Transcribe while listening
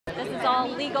is all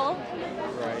legal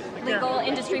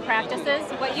industry practices.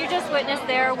 What you just witnessed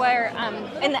there, where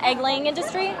in the egg laying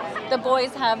industry, the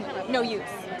boys have no use.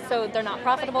 So they're not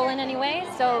profitable in any way.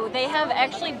 So they have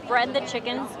actually bred the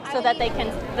chickens so that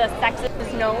the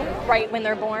sexes know right when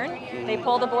they're born. They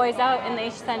pull the boys out and they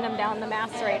send them down the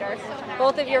macerator.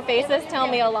 Both of your faces tell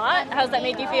me a lot. How's that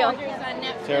make you feel?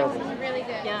 Terrible. Really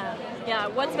good. Yeah. Yeah.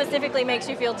 What specifically makes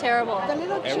you feel terrible? The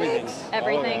little Everything. chicks.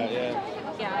 Everything. All of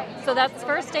that, Yeah. So that's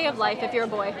first day of life if you're a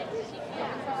boy.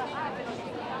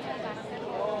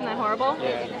 Isn't that horrible?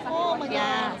 yeah. Oh my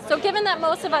Yeah. God. So given that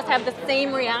most of us have the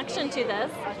same reaction to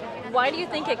this, why do you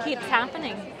think it keeps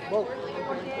happening? Well,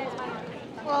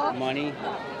 Money.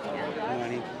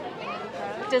 Money.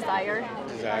 Desire.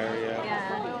 Desire, yeah.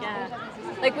 Yeah, yeah.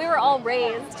 Like we were all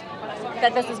raised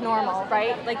that this is normal,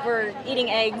 right? Like we're eating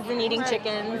eggs and eating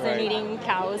chickens and Right. eating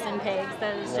cows and pigs.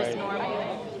 That is just Right.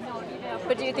 normal.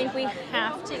 But do you think we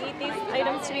have to eat these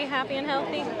items to be happy and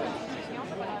healthy?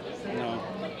 No.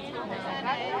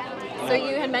 So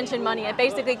you had mentioned money. It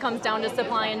basically comes down to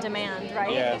supply and demand,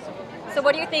 right? Yeah. So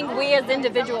what do you think we as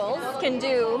individuals can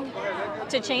do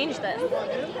to change this?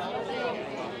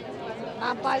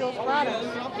 not buy those products.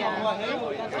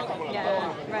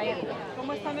 Yeah, right.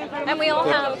 And we all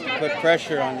have... Put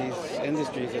pressure on these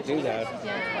industries that do that.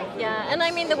 Yeah, and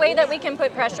I mean the way that we can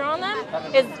put pressure on them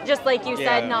is just like you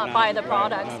said, not buy the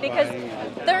products, not because buying.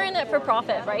 they're in it for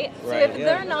profit, right? So Right, if yeah.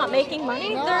 they're not making money,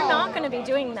 they're not going to be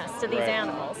doing this to these Right.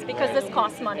 animals, because this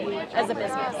costs money as a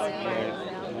business. Right.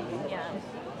 Yeah.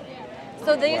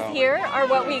 So these Wow. here are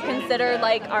what we consider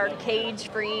like our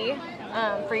cage-free,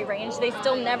 free range. They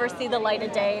still never see the light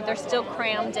of day. They're still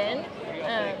crammed in.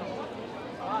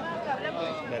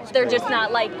 That's They're crazy. just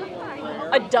not like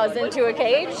a dozen to a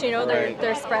cage, you know, Right.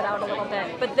 they're spread out a little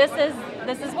bit. But this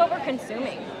is what we're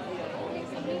consuming.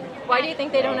 Why do you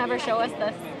think they don't ever show us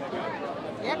this?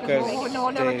 Yeah, because no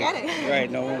one ever get it.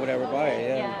 Right, no one would ever buy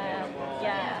it, yeah.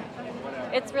 Yeah.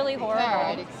 It's really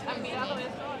horrible.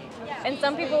 And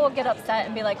some people will get upset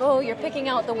and be like, oh, you're picking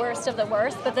out the worst of the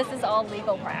worst, but this is all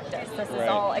legal practice. This is Right.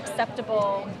 all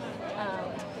acceptable.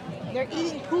 They're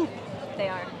eating poop. They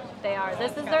are.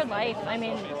 This is their life. I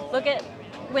mean, look at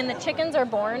when the chickens are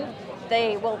born,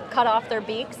 they will cut off their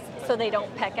beaks so they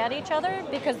don't peck at each other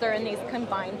because they're in these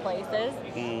confined places,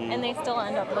 and they still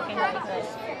end up looking like this.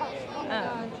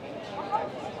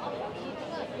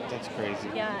 That's crazy.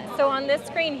 Yeah. So on this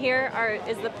screen here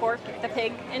is the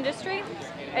pig industry.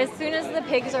 As soon as the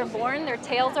pigs are born, their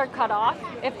tails are cut off.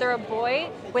 If they're a boy,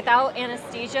 without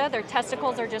anesthesia, their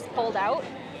testicles are just pulled out.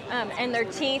 And their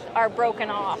teeth are broken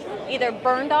off, either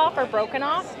burned off or broken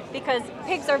off, because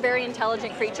pigs are very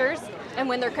intelligent creatures, and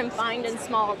when they're confined in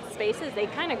small spaces, they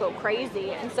kind of go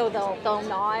crazy, and so they'll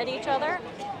gnaw at each other,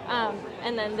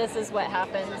 and then this is what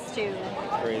happens to.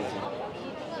 Crazy.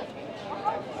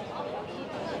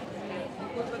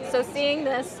 So seeing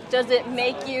this, does it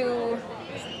make you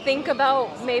think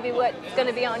about maybe what's going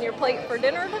to be on your plate for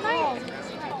dinner tonight?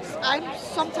 I'm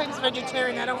sometimes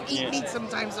vegetarian. I don't eat meat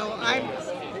sometimes, so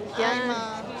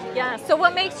Yeah. So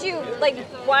what makes you, like,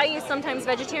 why are you sometimes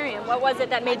vegetarian? What was it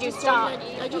that made you stop?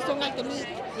 I just don't like the meat.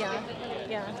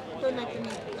 Yeah. Don't like the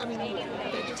meat. I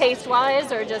mean,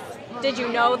 Taste-wise, or just, did you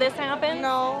know this happened?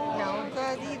 no, No.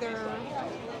 that either.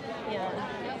 Yeah.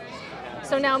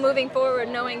 So now moving forward,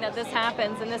 knowing that this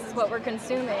happens and this is what we're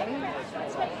consuming,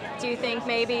 do you think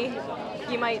maybe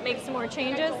you might make some more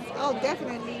changes? Oh,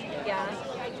 definitely. Yeah.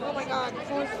 Oh my God,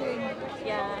 poor thing.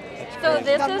 Yeah. So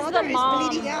this The is mother the mom. is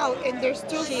bleeding out, and they're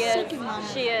still She is. sucking on it.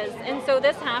 She is. And so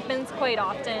this happens quite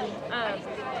often.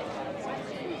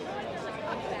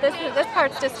 This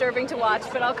part's disturbing to watch,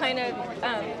 but I'll kind of,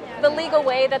 the legal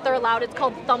way that they're allowed, it's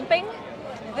called thumping.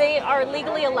 They are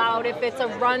legally allowed if it's a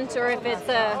runt or if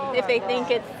they think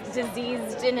it's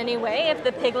diseased in any way. If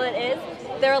the piglet is,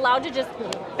 they're allowed to just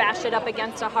bash it up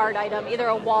against a hard item, either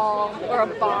a wall or a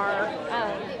bar.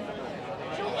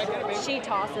 She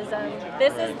tosses them.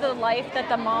 This is the life that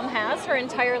the mom has. Her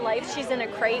entire life, she's in a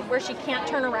crate where she can't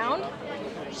turn around.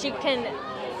 She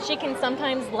can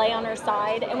sometimes lay on her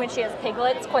side, and when she has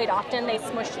piglets, quite often they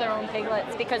smush their own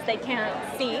piglets because they can't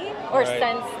see or Right.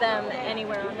 sense them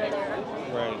anywhere under there.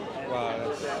 Right. Wow,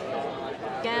 that's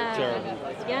Yeah. terrible.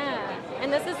 Yeah.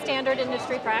 And this is standard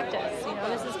industry practice. You know,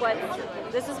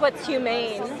 this is what's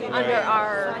humane under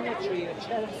our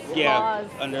laws.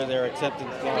 Under their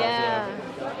acceptance laws.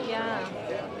 Yeah.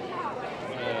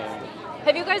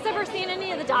 Have you guys ever seen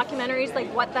any of the documentaries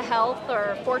like What the Health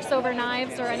or Forks Over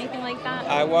Knives or anything like that?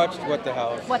 I watched What the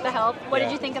Health. What the Health? What did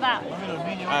Yeah. you think of that?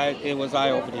 It was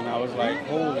eye-opening. I was like,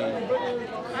 holy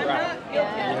crap.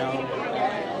 Yeah. You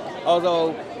know?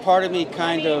 Although part of me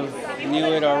kind of knew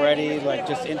it already, like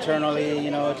just internally,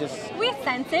 just We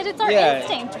sense it. It's our Yeah.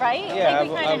 instinct, right? yeah. Like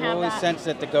we kind I've of have always that. sensed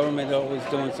that the government is always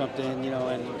doing something,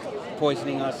 and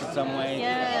poisoning us in some way.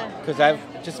 Yeah. Because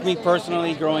just me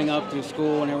personally, growing up through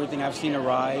school and everything, I've seen a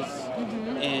rise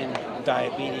in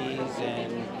diabetes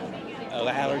and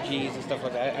allergies and stuff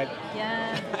like that.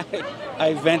 Yeah.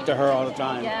 I vent to her all the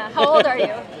time. Yeah. How old are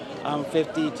you? I'm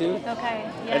 52. Okay.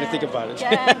 I Yeah. had to think about it.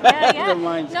 Yeah. The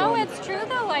mind's No, going. it's true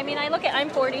though. I mean, I'm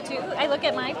 42. I look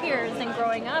at my peers and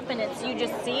growing up, and you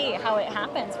just see how it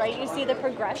happens, right? You see the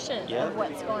progression Yeah. of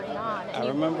what's going on. And I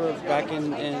remember back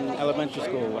in elementary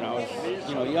school when I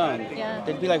was, young, Yeah.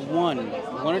 there'd be like one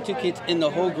or two kids in the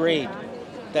whole grade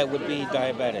that would be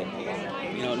diabetic.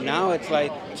 Now it's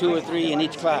like 2 or 3 in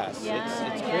each class. Yeah,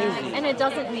 It's yeah. crazy. And it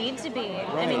doesn't need to be.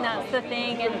 I mean, Right. that's the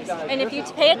thing. And if you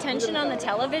pay attention on the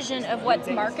television of what's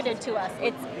marketed to us,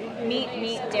 it's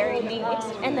meat, dairy, meat,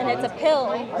 and then it's a pill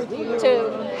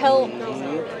to help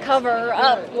cover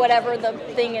up whatever the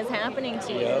thing is happening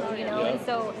to you. Yep, And yep.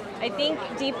 so I think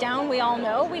deep down we all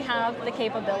know we have the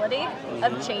capability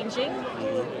of changing,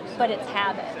 but it's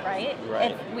habit, right?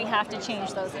 Right. We have to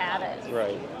change those habits.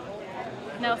 Right.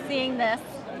 Now, seeing this,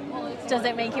 does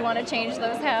it make you want to change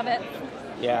those habits?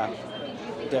 Yeah,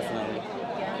 definitely.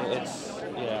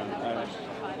 Yeah.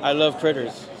 I love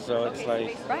critters, so it's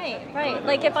like, Right.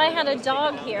 Like if I had a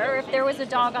dog here, if there was a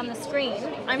dog on the screen,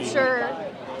 I'm sure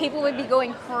people would be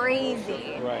going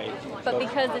crazy. right. But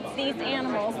because it's these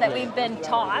animals that we've been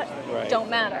taught Right. don't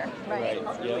matter, right?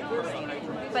 Yep.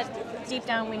 But deep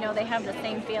down we know they have the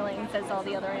same feelings as all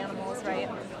the other animals, right?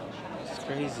 It's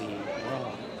crazy.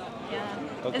 Wow.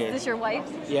 Yeah. Okay. Is this your wife?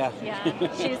 Yeah. Yeah.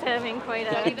 She's having quite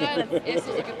a...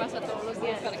 Eso es lo que pasa todos los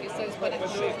días para que ustedes puedan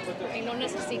comer y no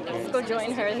necesitan Let's go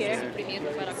join her here.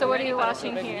 sufrimiento para So what are comer y you para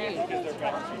watching here?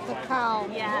 The cow.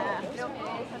 Yeah.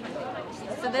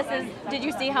 So this is, did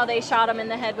you see how they shot them in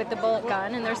the head with the bullet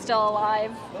gun and they're still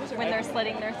alive when they're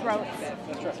slitting their throats?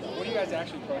 What do you guys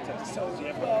actually protest?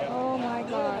 Oh my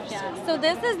gosh. Yeah. So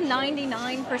this is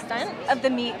 99% of the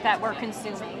meat that we're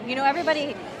consuming.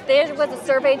 Everybody, there was a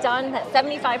survey done that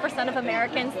 75% of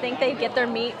Americans think they get their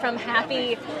meat from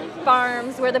happy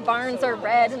farms where the barns are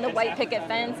red and the white picket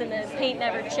fence and the paint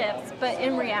never chips. But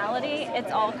in reality,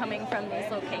 it's all coming from these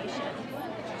locations.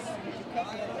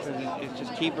 It's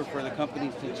just cheaper for the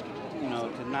companies to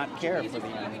not care for the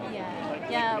animals.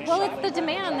 Yeah. Well, it's the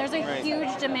demand. There's a Right.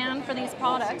 huge demand for these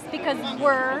products because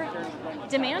we're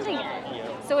demanding it.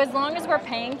 So as long as we're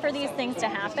paying for these things to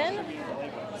happen,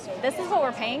 this is what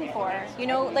we're paying for.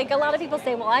 Like a lot of people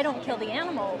say, well, I don't kill the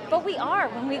animal. But we are.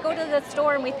 When we go to the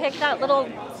store and we pick that little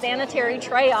sanitary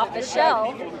tray off the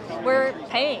shelf, we're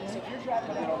paying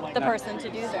the person to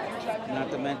do that.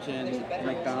 Not to mention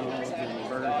McDonald's and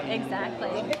Burger King.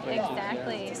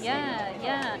 Exactly.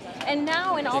 Yeah. And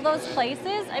now in all those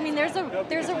places, I mean, there's a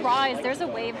rise, there's a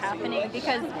wave happening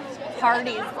because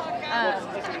Hardee's,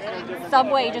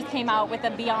 Subway just came out with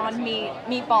a Beyond Meat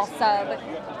meatball sub.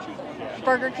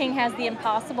 Burger King has the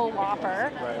Impossible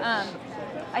Whopper.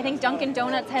 I think Dunkin'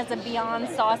 Donuts has a Beyond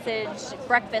Sausage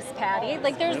breakfast patty.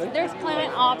 Like there's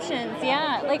plant options.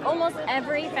 Yeah, like almost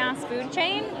every fast food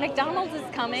chain. McDonald's is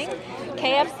coming.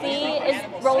 KFC is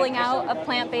rolling out a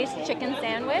plant-based chicken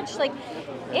sandwich. Like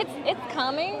it's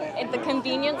coming. The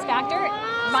convenience factor,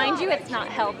 mind you, it's not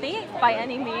healthy by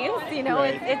any means.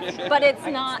 But it's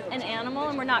not an animal,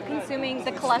 and we're not consuming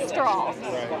the cholesterol.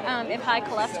 If high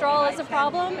cholesterol is a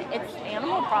problem, it's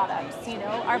animal products.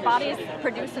 Our bodies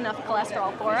produce enough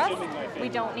cholesterol for us. We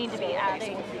don't need to be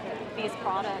adding these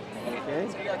products.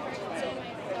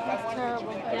 That's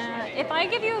terrible. Yeah. If I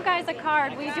give you guys a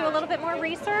card, will you do a little bit more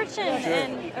research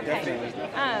and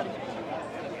okay.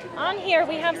 On here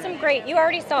we have some great. You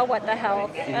already saw What the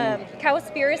Health.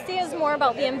 Cowspiracy is more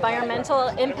about the environmental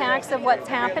impacts of what's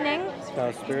happening.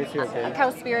 Cowspiracy, okay.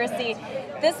 Cowspiracy.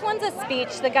 This one's a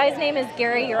speech. The guy's name is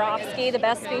Gary Yourofsky, the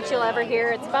best speech you'll ever hear.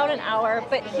 It's about an hour,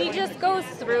 but he just goes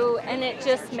through and it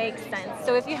just makes sense.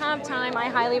 So if you have time, I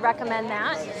highly recommend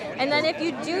that. And then if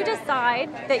you do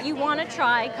decide that you want to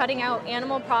try cutting out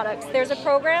animal products, there's a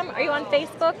program. Are you on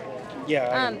Facebook?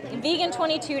 Yeah.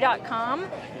 Vegan22.com.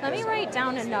 Let me write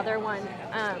down another one.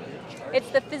 It's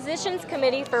the Physicians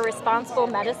Committee for Responsible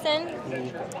Medicine.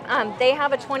 They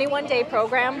have a 21-day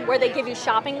program where they give you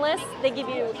shopping lists. They give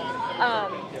you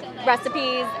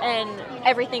recipes and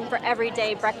everything for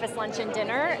everyday breakfast, lunch, and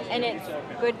dinner. And it's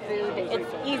good food. It's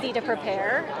easy to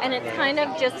prepare, and it's kind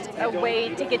of just a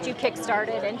way to get you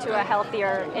kick-started into a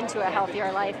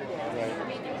healthier life.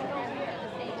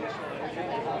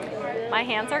 My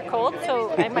hands are cold,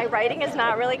 so my writing is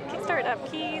not really kickstart at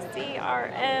pcrm.org.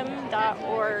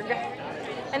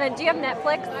 And do you have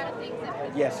Netflix?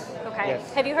 Yes. Okay.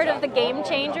 Yes. Have you heard of The Game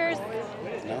Changers?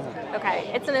 No. Okay.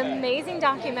 It's an amazing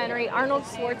documentary. Arnold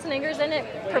Schwarzenegger's in it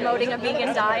promoting a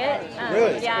vegan diet.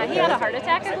 Really? Yeah, he Okay. had a heart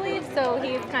attack, I believe, so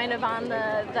he's kind of on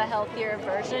the healthier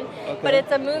version. Okay. But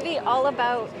it's a movie all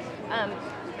about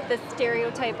the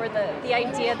stereotype or the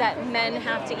idea that men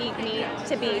have to eat meat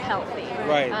to be healthy.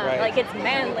 Right, right. Like it's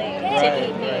manly Right, to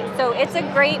eat meat. right. So it's a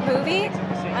great movie.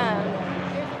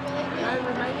 I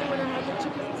remind me when I had the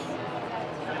chickens.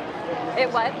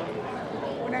 It what?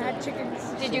 When I had chickens.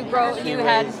 Did you grow? You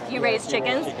raised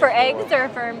chickens chickens for for eggs or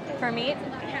for meat,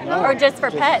 No, or just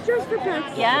for pets? Just for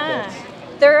pets. Yeah,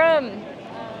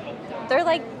 they're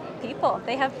like people.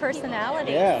 They have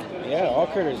personality. Yeah, all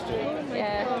critters do.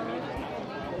 Yeah.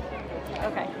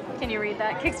 Okay. Can you read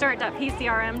that?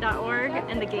 Kickstart.pcrm.org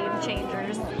and The Game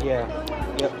Changers. Yeah.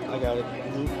 Yep, I got it.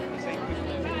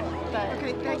 But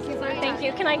Okay, thank you. thank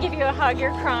you. Can I give you a hug?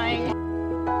 You're crying.